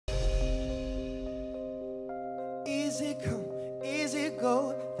Easy come, easy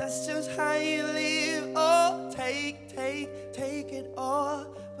go, that's just how you live. Oh, take it all,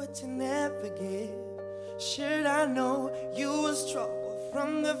 but you never give. Should I know you was trouble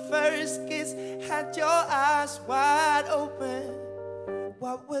from the first kiss? Had your eyes wide open,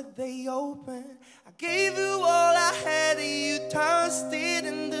 what were they open? I gave you all I had and you tossed it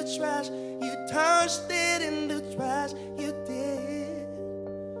in the trash. You tossed it in the trash, you did.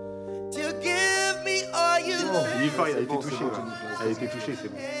 To give me all you love. Jenifer, il a été touché. Elle a été touchée, c'est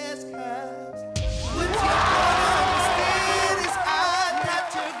bon.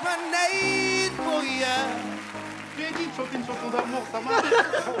 J'ai dit de chanter une chanson d'amour, ça marche.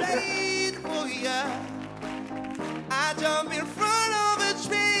 I jump in front of a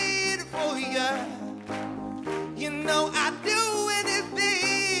train for you. You know I'd do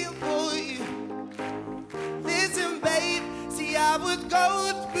anything for you. Listen, babe, see I would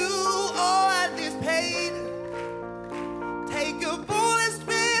go through all this pain. Take a bullet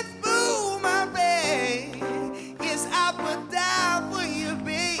straight through my vein. Yes, I would die for you,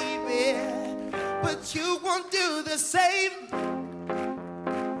 baby, but you won't do the same.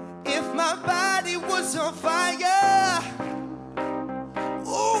 If my body was on fire,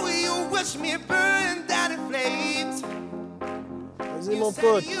 oh, you watch me burn down in flames. Vas-y, mon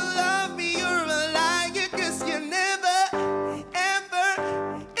pote. You love me, you're a liar, 'cause you never, ever,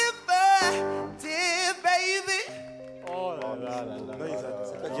 ever did, baby. Oh là là là là.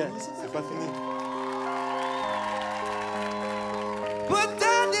 C'est pas fini. But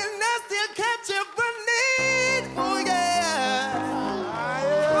darling, I still catch a grenade for you.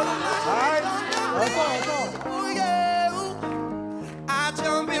 For you. I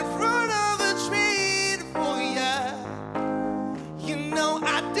jump in front of a train for you. You know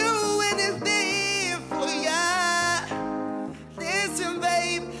I'd do anything for you. Listen,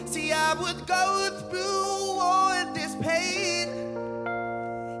 babe, see I would go through all this pain.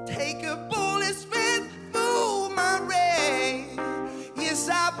 Take a bullet straight through my brain. Yes,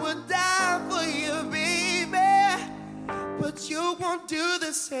 I would die for you, baby, but you won't do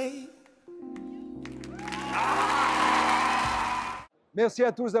the same. Merci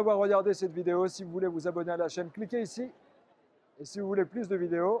à tous d'avoir regardé cette vidéo. Si vous voulez vous abonner à la chaîne, cliquez ici. Et si vous voulez plus de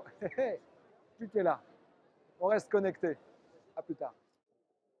vidéos, cliquez là. On reste connecté. À plus tard.